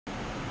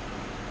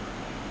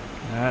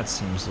That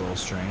seems a little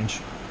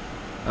strange.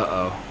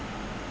 Uh-oh.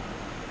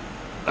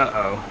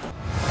 Uh-oh.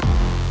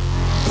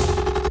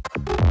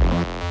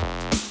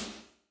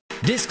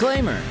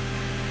 Disclaimer.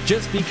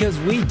 Just because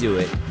we do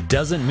it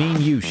doesn't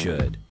mean you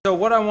should. So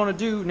what I want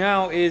to do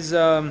now is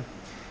I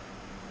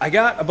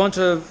got a bunch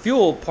of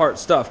fuel part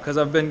stuff because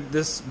I've been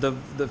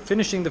the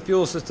finishing the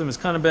fuel system has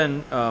kind of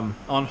been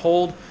on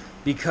hold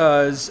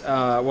because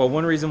well,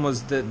 one reason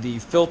was that the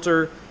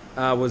filter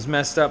was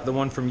messed up, the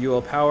one from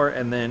ULPower,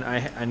 and then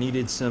I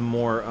needed some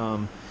more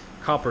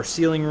copper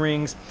sealing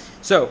rings.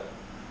 So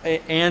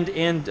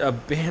and a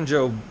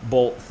banjo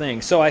bolt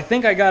thing. So I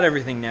think I got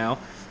everything now.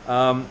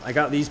 I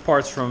got these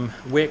parts from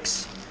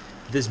Wix.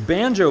 This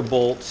banjo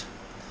bolt.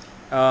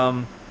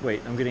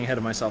 Wait, I'm getting ahead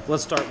of myself.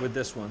 Let's start with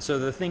this one. So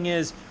the thing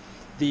is,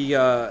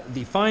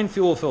 the fine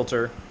fuel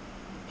filter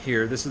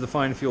here. This is the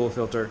fine fuel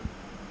filter.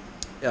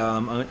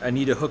 I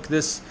need to hook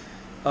this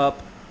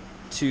up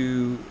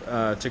to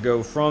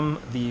go from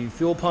the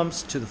fuel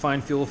pumps to the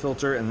fine fuel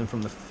filter, and then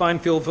from the fine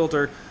fuel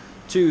filter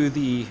to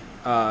the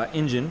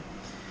engine.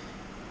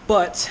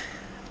 But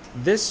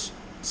this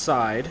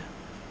side,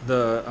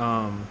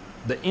 the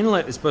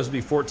inlet is supposed to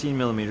be 14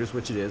 millimeters,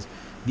 which it is.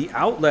 The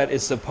outlet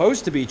is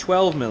supposed to be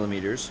 12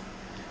 millimeters,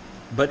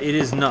 but it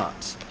is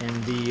not.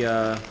 And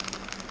the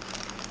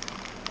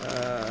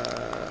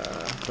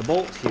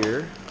bolt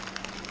here,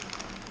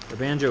 the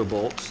banjo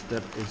bolt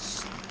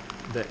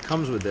that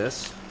comes with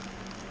this,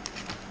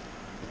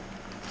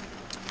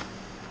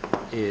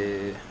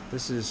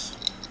 this is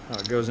how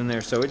it goes in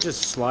there. So it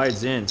just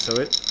slides in. So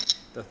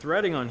the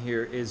threading on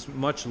here is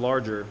much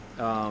larger.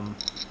 I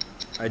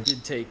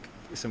did take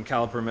some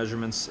caliper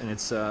measurements, and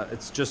it's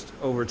just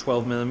over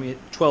 12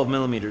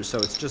 millimeters, so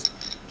it's just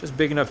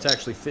big enough to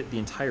actually fit the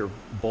entire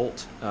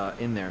bolt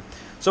in there.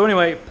 So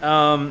anyway,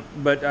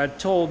 but I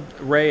told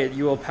Ray at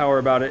ULPower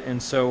about it,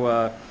 and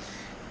so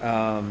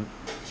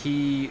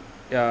he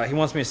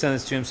wants me to send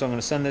this to him, so I'm going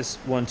to send this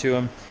one to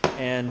him,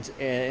 and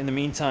in the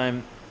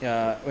meantime,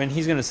 and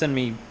he's going to send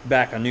me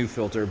back a new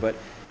filter, but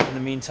in the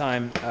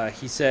meantime,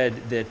 he said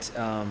that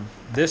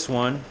this is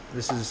one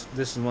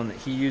that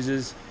he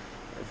uses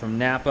from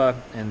NAPA,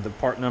 and the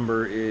part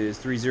number is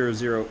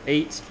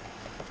 3008,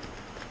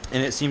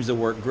 and it seems to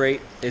work great.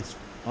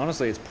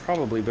 Honestly, it's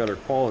probably better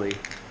quality,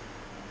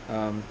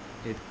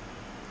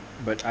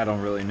 but I don't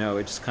really know.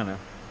 It just kind of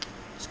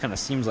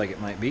seems like it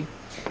might be.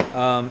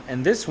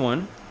 And this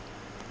one,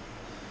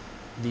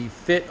 the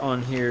fit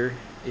on here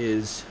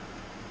is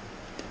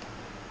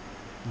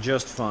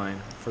just fine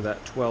for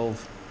that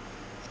 12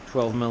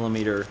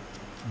 millimeter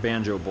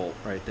banjo bolt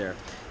right there,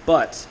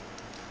 but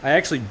I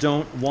actually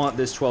don't want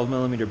this 12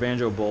 millimeter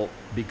banjo bolt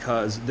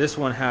because this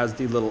one has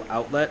the little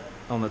outlet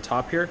on the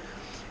top here,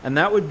 and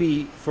that would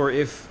be for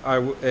if I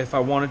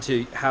wanted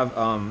to have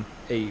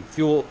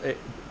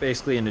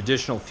basically an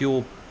additional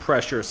fuel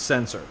pressure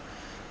sensor,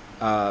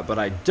 but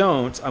I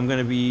don't. I'm going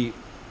to be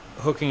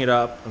hooking it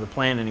up, the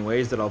plan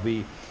anyways, that I'll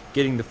be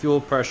getting the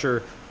fuel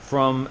pressure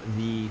from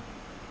the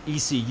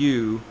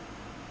ECU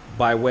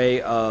by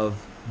way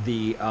of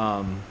the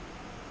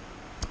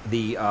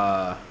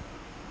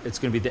it's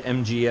going to be the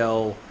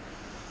MGL.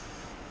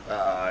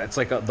 It's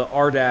like the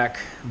RDAC,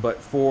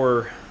 but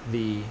for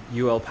the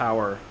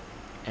ULPower,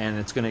 and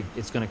it's going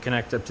to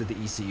connect up to the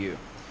ECU.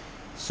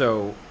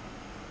 So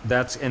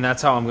that's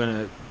how I'm going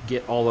to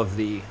get all of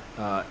the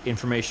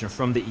information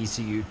from the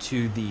ECU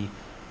to the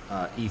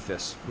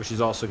EFIS, which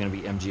is also going to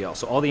be MGL.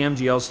 So all the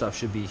MGL stuff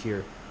should be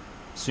here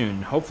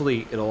soon.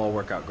 Hopefully it'll all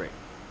work out great.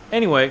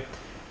 Anyway,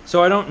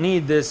 so I don't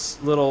need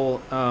this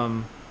little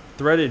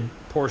threaded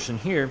portion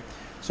here.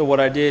 So what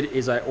I did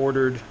is I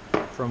ordered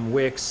from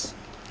Wix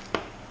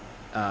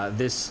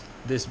this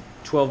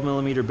 12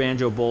 millimeter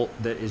banjo bolt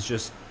that is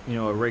just, you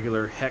know, a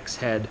regular hex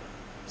head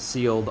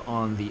sealed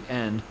on the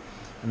end,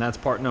 and that's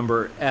part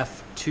number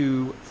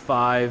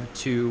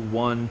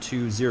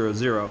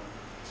F2521200,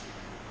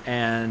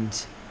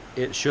 and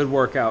it should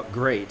work out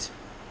great.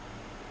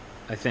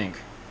 I think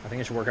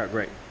it should work out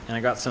great. And I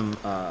got some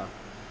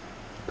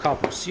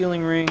copper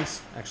sealing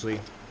rings. Actually,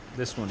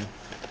 this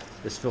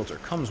filter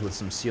comes with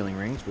some sealing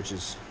rings, which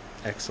is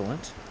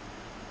excellent.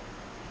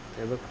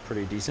 They look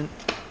pretty decent.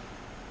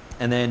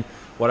 And then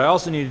what I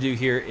also need to do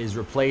here is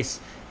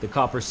replace the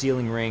copper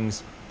sealing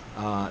rings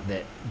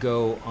that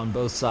go on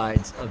both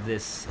sides of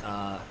this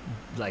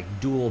like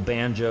dual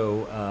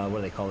banjo, what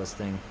do they call this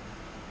thing?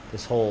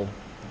 This whole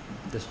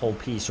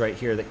piece right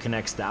here that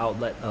connects the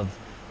outlet of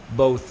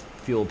both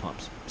fuel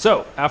pumps.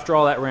 So after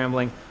all that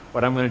rambling,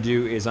 what I'm going to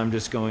do is I'm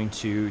just going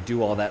to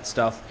do all that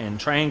stuff and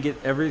try and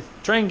get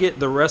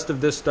the rest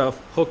of this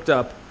stuff hooked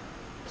up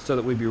so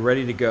that we'd be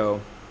ready to go,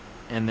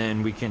 and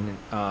then we can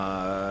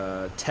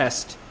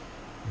test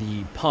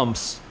the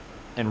pumps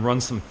and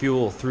run some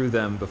fuel through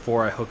them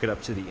before I hook it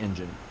up to the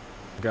engine.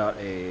 I've got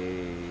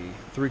a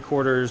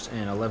 3/4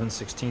 and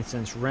 11/16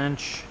 inch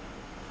wrench.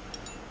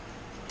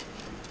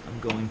 I'm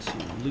going to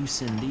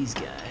loosen these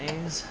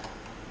guys.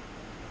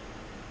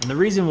 And the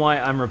reason why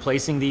I'm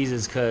replacing these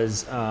is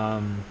because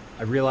I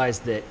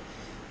realized that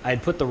I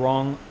had put the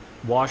wrong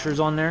washers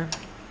on there,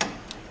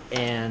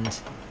 and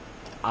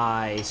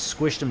I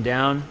squished them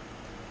down,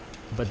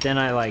 but then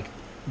I like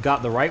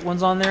got the right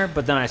ones on there,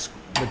 but then I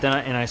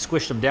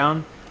squished them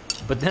down,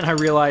 but then I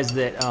realized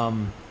that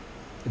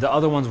the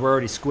other ones were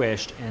already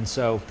squished, and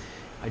so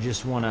I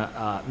just want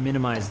to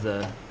minimize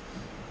the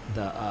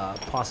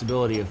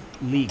possibility of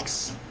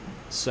leaks.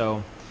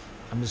 So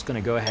I'm just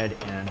going to go ahead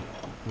and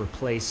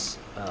replace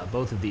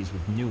both of these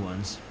with new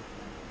ones.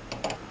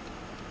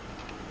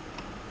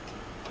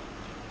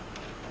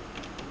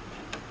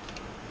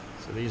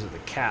 So these are the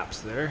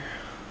caps there.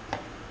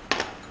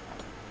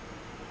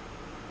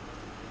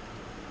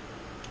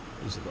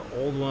 These are the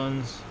old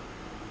ones.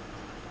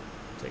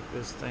 Take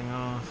this thing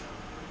off.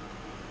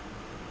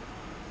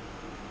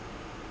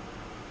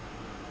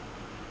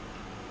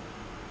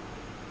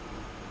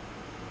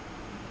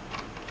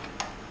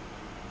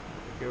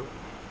 There we go.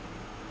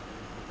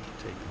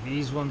 Take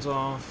these ones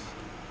off.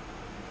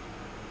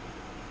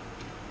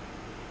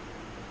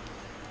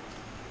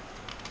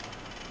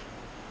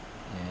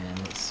 And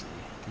let's see.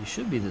 These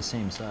should be the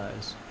same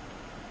size.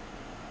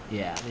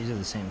 Yeah, these are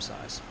the same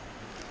size.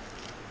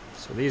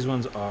 So these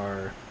ones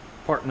are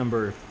part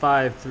number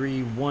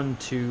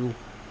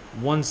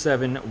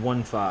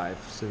 53121715.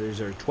 So these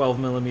are 12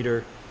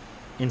 millimeter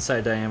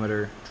inside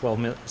diameter,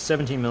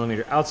 17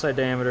 millimeter outside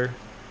diameter,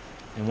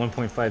 and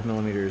 1.5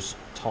 millimeters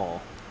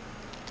tall.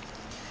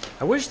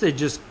 I wish they'd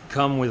just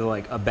come with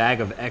like a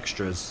bag of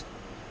extras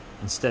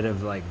instead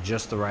of like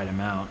just the right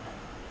amount.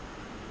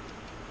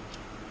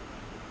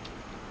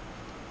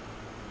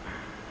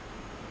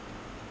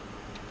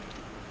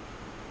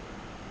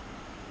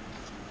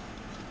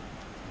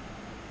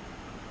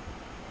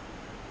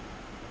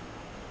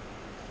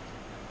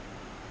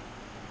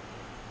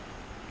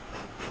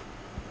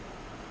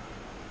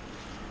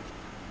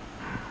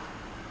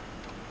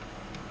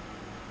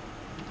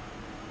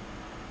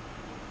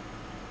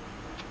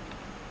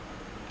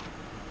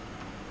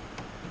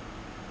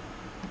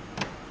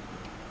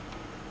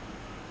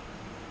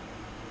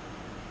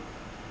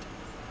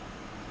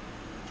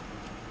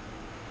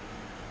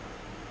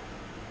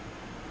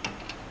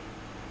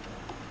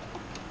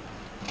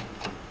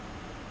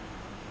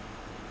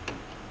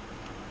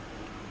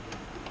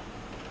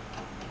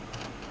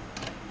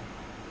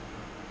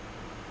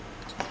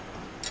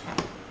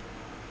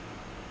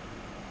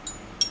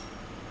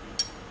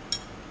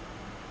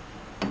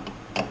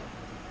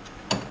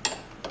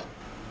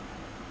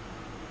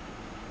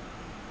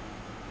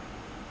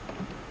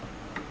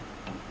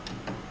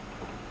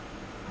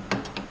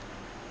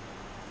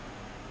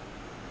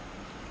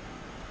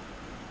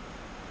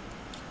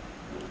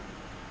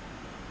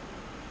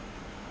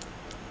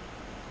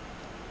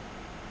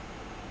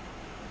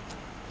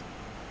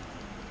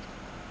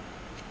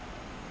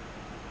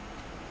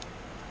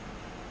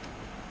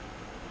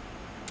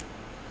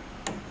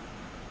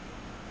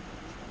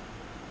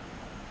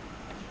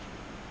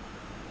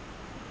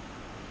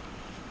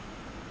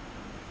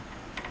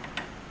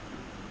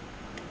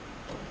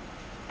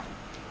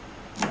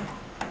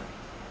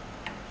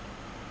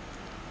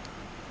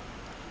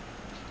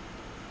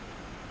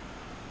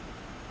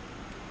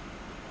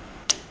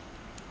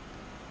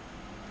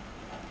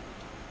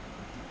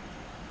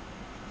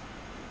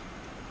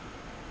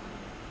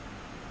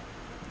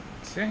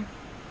 Okay, and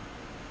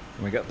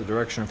we got the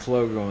direction of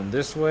flow going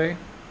this way.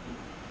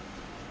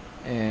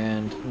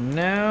 And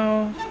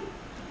now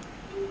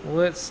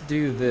let's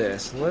do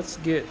this. Let's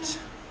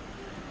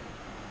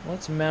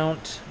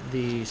mount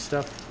the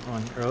stuff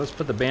on, or let's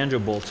put the banjo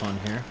bolts on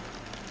here.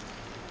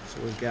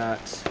 So we've got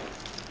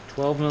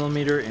 12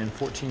 millimeter and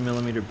 14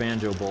 millimeter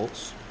banjo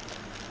bolts.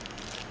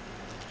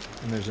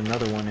 And there's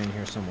another one in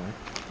here somewhere.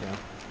 Yeah.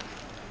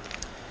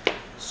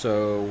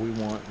 So we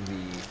want the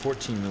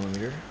 14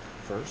 millimeter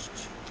first,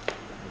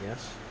 I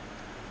guess.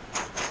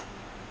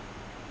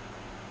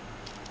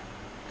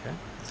 Okay,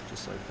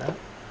 just like that.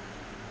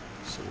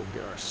 So we'll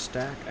get our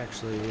stack.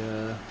 Actually,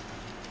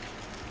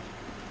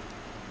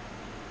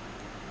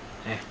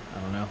 I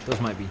don't know.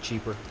 Those might be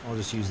cheaper. I'll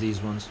just use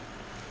these ones.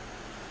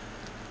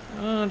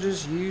 I'll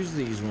just use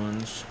these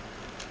ones.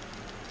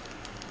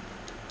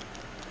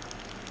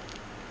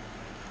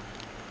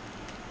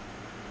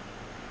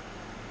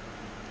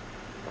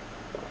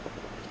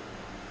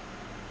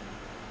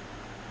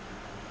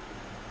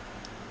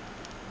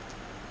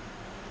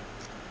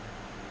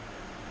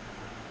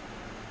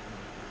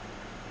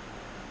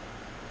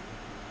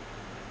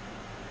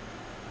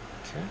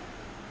 Okay.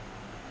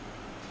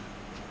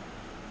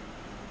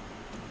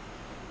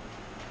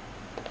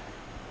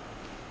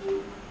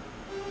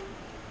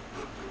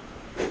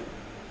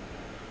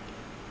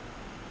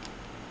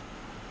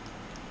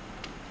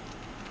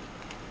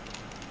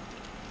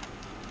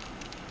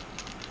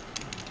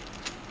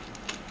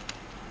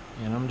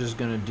 And I'm just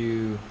gonna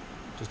do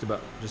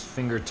just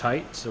finger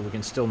tight so we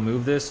can still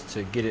move this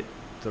to get it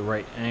the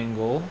right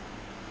angle.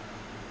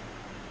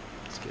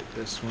 Let's get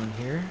this one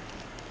here.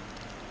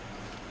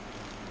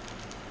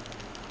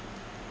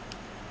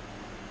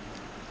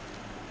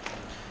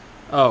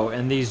 Oh,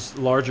 and these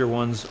larger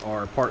ones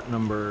are part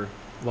number,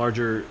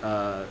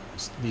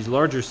 these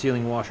larger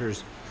sealing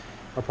washers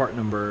are part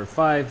number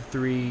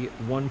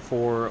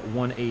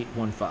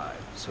 53141815.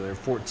 So they're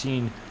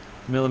 14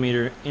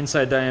 millimeter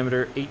inside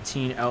diameter,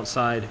 18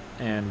 outside,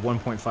 and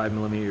 1.5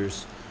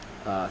 millimeters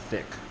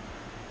thick.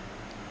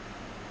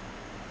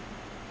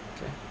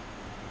 Okay.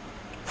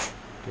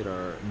 Get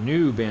our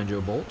new banjo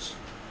bolts.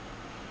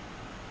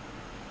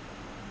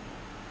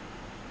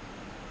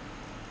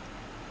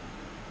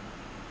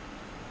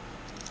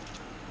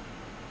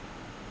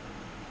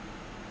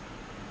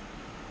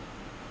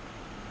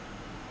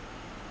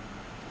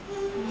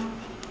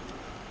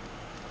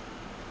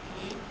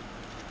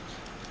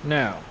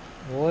 Now,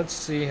 let's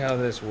see how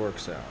this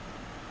works out.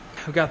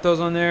 I've got those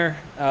on there.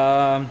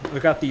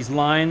 We've got these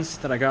lines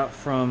that I got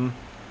from,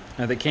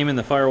 that came in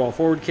the firewall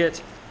forward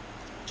kit.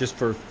 Just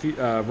for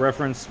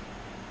reference,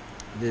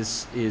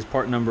 this is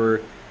part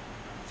number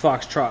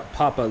Foxtrot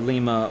Papa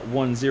Lima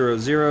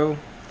 100,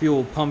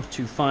 fuel pump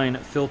to fine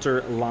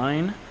filter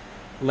line.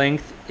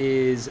 Length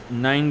is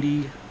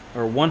 90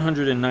 or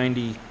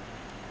 190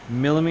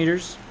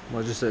 millimeters.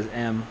 Well, it just says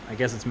M. I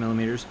guess it's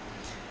millimeters.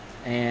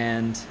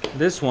 And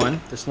this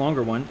one, this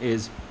longer one,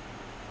 is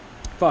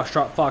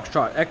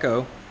Foxtrot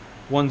Echo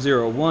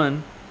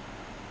 101,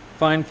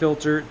 fine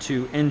filter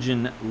to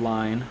engine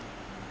line,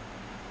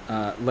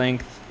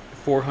 length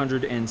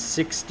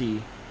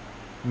 460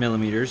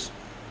 millimeters,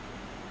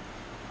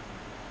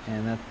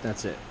 and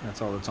that's it.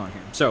 That's all that's on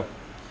here. So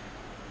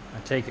I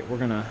take it, we're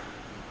gonna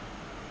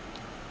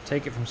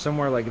take it from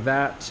somewhere like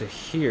that to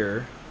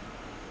here.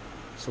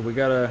 So we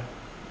gotta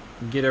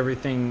get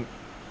everything,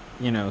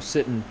 you know,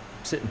 sitting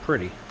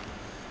pretty.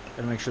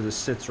 Gotta make sure this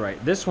sits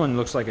right. This one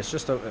looks like it's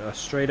just a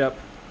straight up.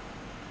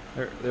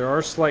 There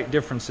are slight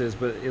differences,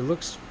 but it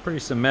looks pretty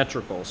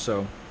symmetrical.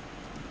 So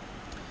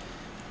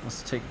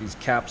let's take these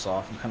caps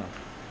off and kind of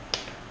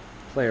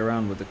play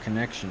around with the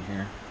connection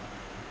here.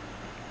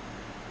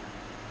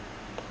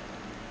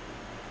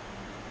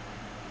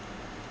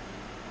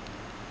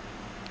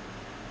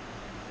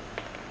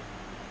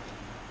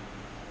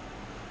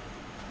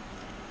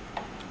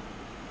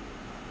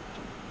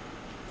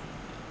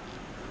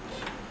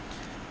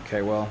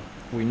 Okay, well,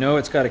 we know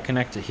it's got to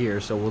connect to here,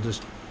 so we'll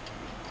just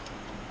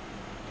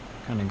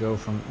kind of go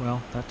from,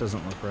 well, that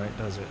doesn't look right,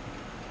 does it?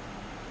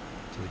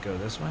 Does it go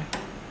this way?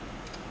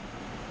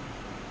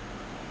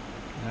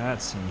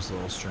 That seems a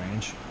little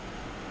strange.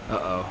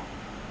 Uh-oh.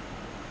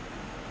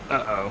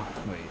 Uh-oh.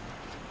 Wait.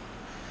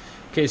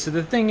 Okay, so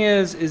the thing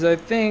is I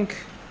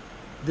think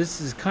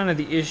this is kind of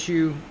the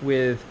issue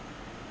with,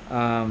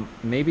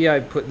 maybe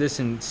I put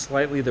this in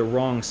slightly the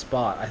wrong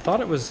spot. I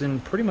thought it was in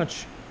pretty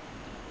much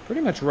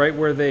right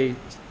where they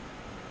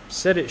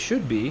said it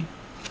should be.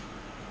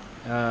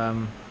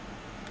 Okay,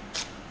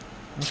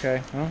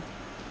 well,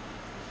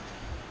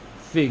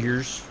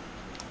 figures.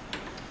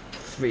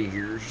 All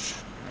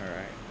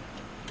right.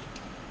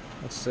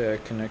 Let's say I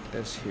connect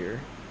this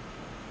here.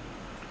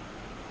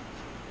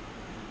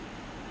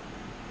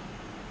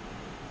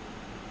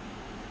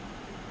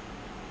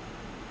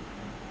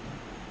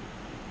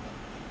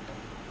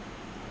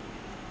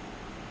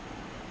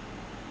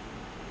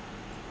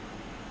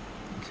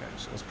 Okay,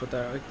 so let's put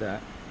that like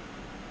that.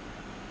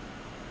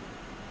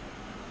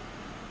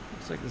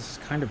 Looks like this is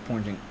kind of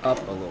pointing up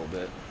a little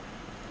bit.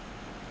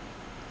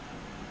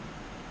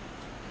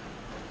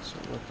 So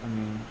what, I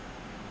mean...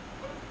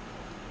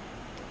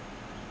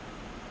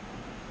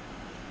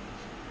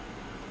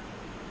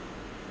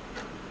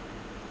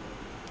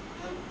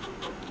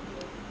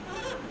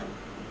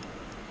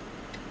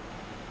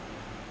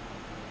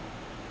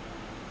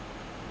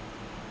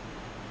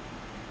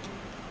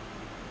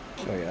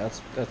 Oh yeah,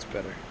 that's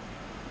better.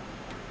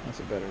 That's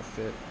a better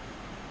fit.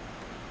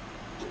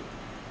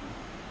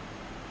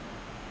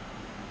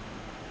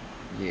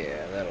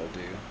 Yeah, that'll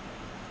do.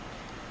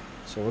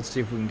 So let's see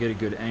if we can get a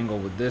good angle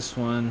with this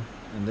one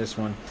and this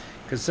one,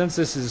 because since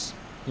this is,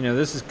 you know,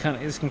 this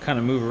can kind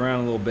of move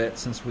around a little bit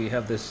since we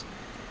have this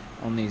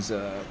on these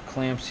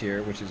clamps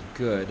here, which is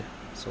good.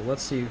 So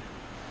let's see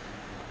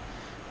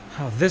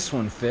how this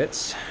one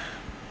fits.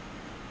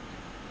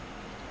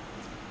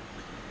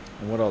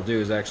 And what I'll do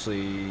is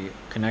actually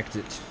connect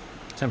it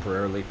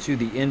temporarily to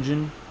the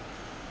engine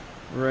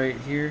right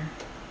here,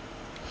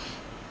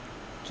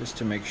 just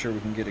to make sure we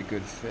can get a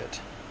good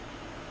fit.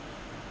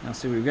 Now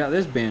see, we've got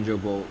this banjo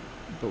bolt,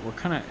 but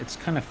it's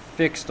kind of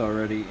fixed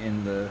already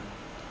in the,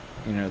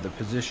 you know, the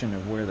position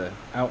of where the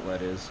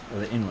outlet is, or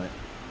the inlet,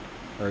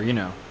 or, you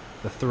know,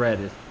 the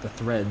threads.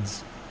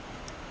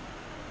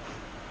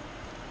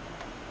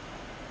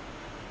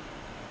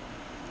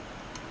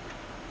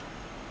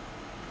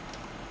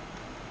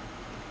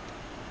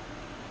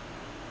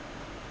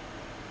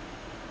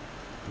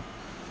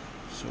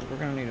 So we're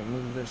going to need to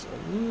move this a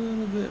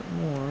little bit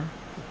more,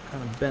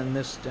 kind of bend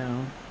this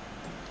down.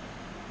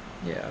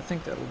 Yeah, I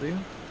think that'll do.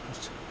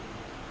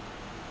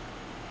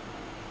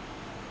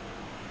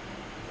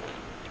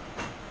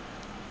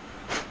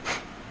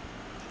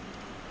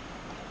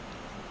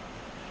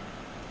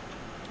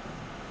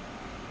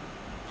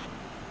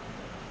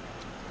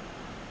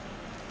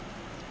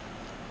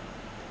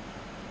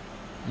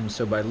 And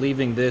so by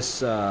leaving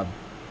this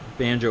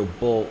banjo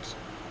bolt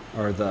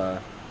or the,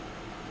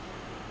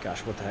 gosh,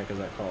 what the heck is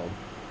that called?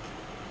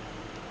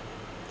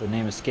 The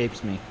name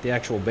escapes me. The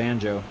actual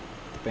banjo,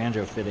 the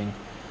banjo fitting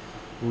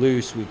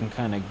loose, we can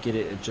kind of get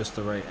it at just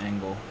the right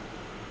angle.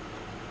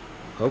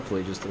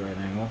 Hopefully just the right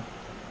angle.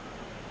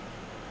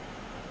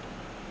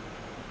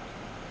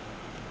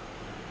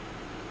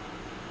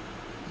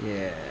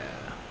 Yeah.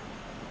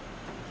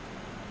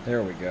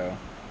 There we go.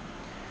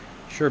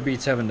 Sure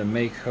beats having to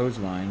make hose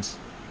lines.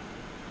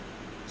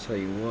 Tell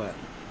you what.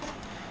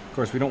 Of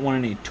course, we don't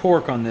want any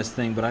torque on this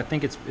thing, but I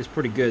think it's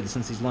pretty good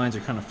since these lines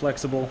are kind of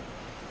flexible.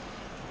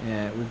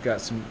 And we've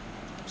got some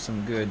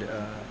good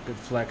good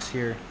flex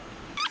here.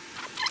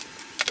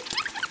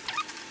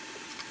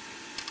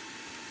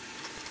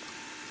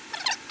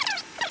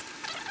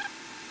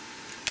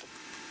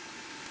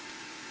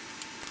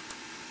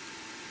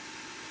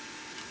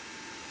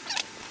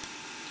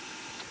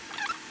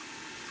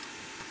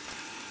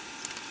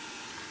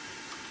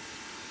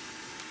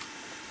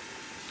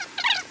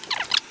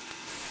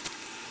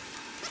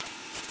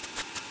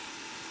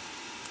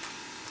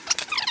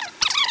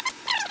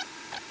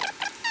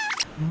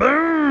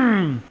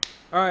 Boom!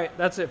 Alright,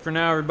 that's it for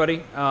now,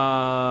 everybody.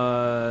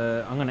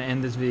 I'm going to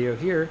end this video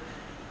here.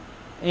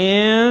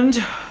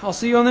 And I'll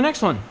see you on the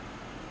next one.